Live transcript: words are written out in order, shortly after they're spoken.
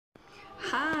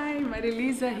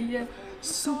MariLiza here,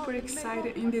 super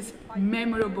excited in this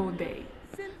memorable day.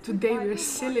 Today we're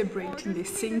celebrating the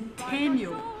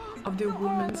centennial of the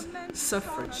women's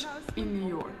suffrage in New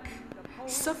York.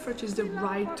 Suffrage is the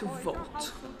right to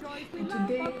vote. And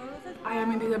today I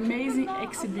am in this amazing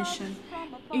exhibition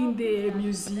in the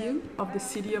Museum of the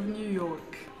City of New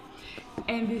York.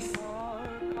 And this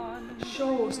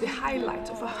shows the highlights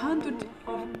of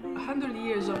 100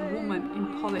 years of women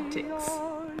in politics.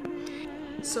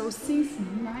 So since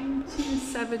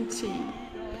 1917,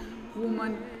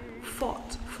 women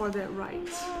fought for their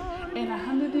rights. And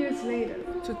 100 years later,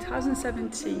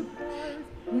 2017,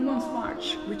 Women's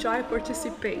March, which I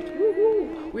participate,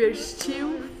 we are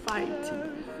still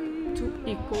fighting to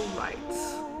equal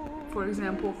rights. For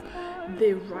example,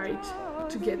 the right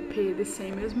to get paid the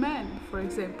same as men, for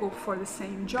example, for the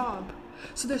same job.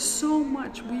 So there's so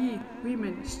much we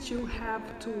women still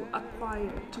have to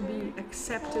acquire to be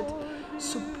accepted,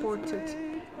 supported,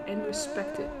 and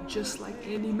respected just like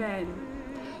any man.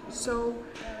 So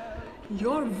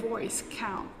your voice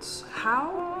counts.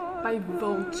 How? By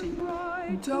voting.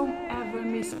 Don't ever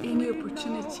miss any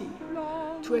opportunity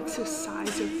to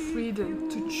exercise your freedom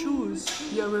to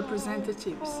choose your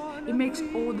representatives. It makes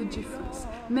all the difference.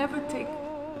 Never take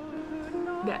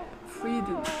that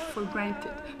freedom for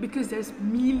granted, because there's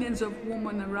millions of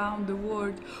women around the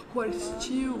world who are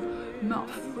still not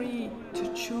free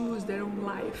to choose their own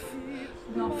life,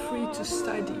 not free to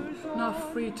study,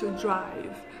 not free to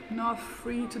drive, not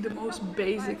free to the most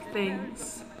basic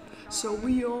things. So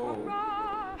we all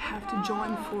have to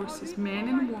join forces, men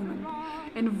and women,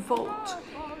 and vote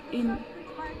in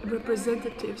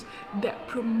representatives that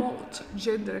promote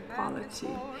gender equality,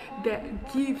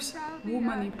 that gives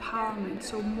women empowerment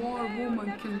so more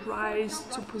women can rise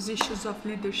to positions of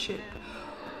leadership.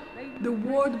 The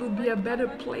world will be a better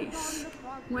place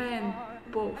when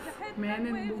both men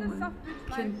and women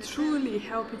can truly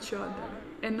help each other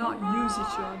and not use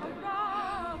each other,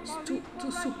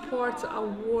 to support a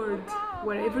world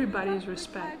where everybody is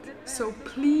respected. So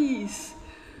please,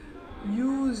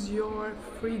 use your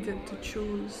freedom to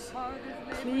choose.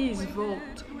 Please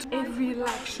vote. Every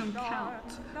election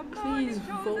counts. Please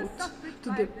vote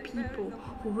to the people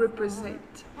who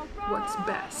represent what's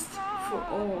best for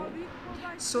all.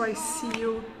 So I see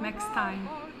you next time.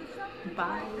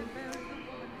 Bye.